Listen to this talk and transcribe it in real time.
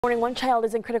Morning, one child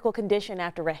is in critical condition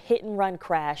after a hit-and-run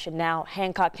crash, and now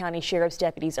Hancock County Sheriff's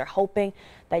deputies are hoping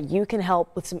that you can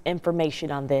help with some information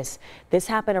on this. This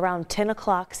happened around 10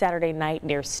 o'clock Saturday night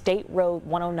near State Road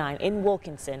 109 in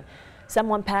Wilkinson.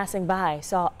 Someone passing by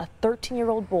saw a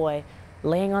 13-year-old boy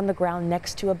laying on the ground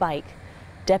next to a bike.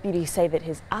 Deputies say that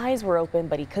his eyes were open,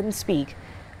 but he couldn't speak.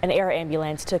 An air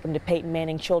ambulance took him to Peyton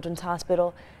Manning Children's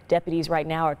Hospital. Deputies right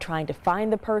now are trying to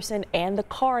find the person and the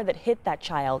car that hit that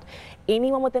child.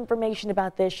 Anyone with information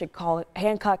about this should call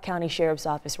Hancock County Sheriff's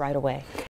Office right away.